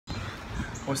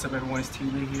What's up, everyone? It's T.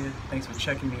 Lee here. Thanks for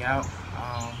checking me out.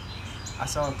 I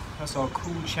saw a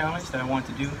cool challenge that I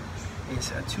wanted to do. It's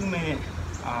a 2 minute,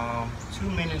 2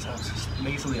 minutes of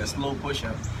basically a slow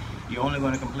push-up. You're only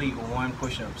going to complete one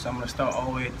push-up. So I'm going to start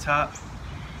all the way at the top,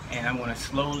 and I'm going to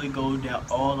slowly go down,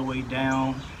 all the way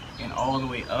down, and all the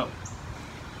way up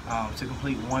to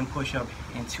complete one push-up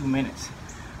in 2 minutes.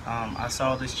 I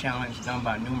saw this challenge done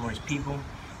by numerous people,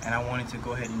 and I wanted to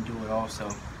go ahead and do it also.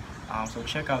 So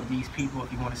check out these people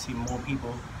if you want to see more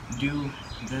people do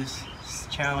this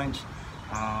challenge.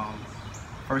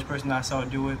 First person I saw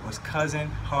do it was Cousin,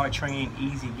 Hard Training,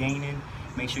 Easy Gaining.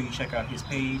 Make sure you check out his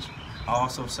page. I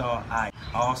also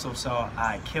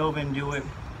saw Kelvin do it.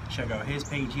 Check out his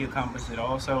page. He accomplished it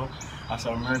also. I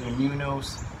saw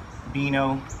Munoz,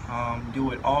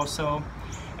 do it also.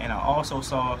 And I also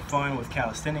saw Fun with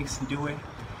Calisthenics do it.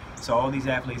 So all these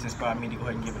athletes inspired me to go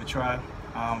ahead and give it a try.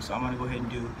 So I'm going to go ahead and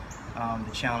do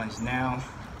the challenge now.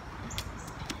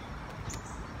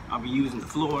 I'll be using the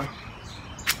floor.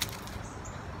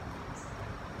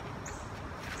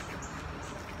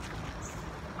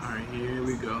 Alright, here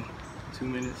we go. 2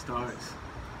 minutes starts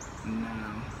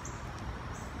now.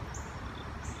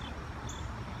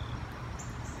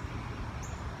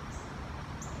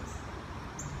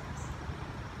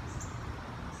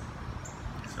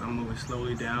 So I'm moving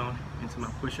slowly down into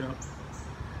my push-up.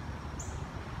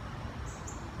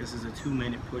 This is a 2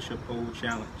 minute push-up hold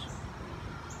challenge.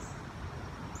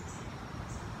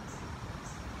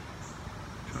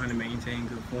 Trying to maintain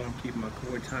good form, keeping my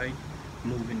core tight,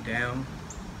 moving down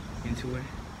into it.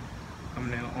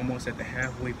 I'm now almost at the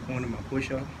halfway point of my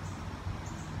push-up.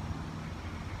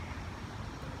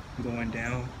 Going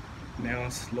down, now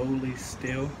slowly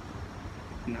still,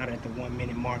 not at the 1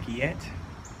 minute mark yet.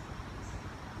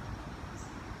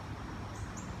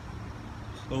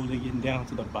 Slowly getting down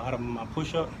to the bottom of my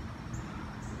push-up.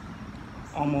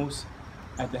 Almost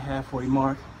at the halfway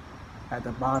mark, at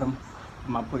the bottom of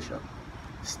my push-up.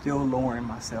 Still lowering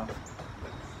myself,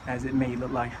 as it may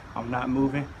look like I'm not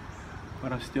moving,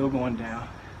 but I'm still going down.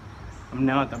 I'm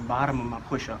now at the bottom of my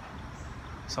push-up,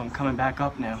 so I'm coming back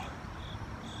up now.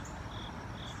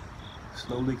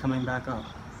 Slowly coming back up.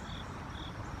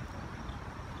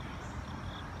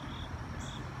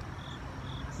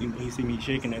 You may see me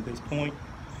shaking at this point,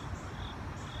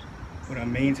 but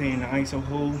I'm maintaining the ISO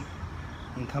hold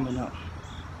and coming up.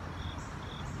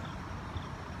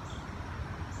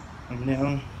 I'm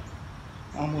now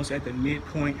almost at the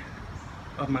midpoint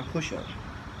of my push-up.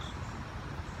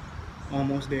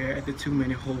 Almost there at the 2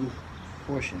 minute hold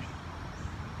portion.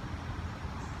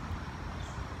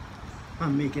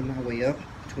 I'm making my way up.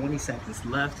 20 seconds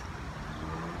left.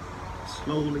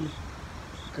 Slowly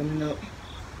coming up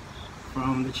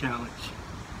from the challenge.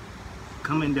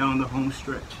 Coming down the home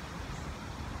stretch.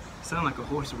 Sound like a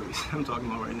horse race I'm talking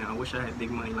about right now. I wish I had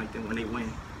big money like that when they win.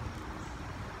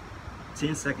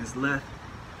 10 seconds left.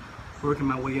 Working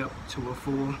my way up to a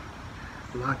full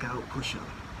lockout push-up.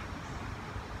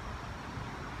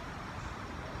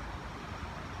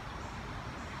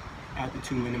 At the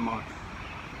 2 minute mark.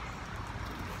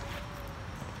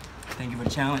 Thank you for the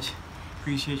challenge.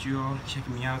 Appreciate you all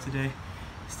checking me out today.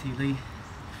 It's T. Lee.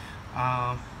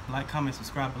 Like, comment,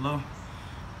 subscribe below.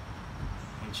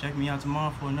 And check me out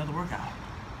tomorrow for another workout.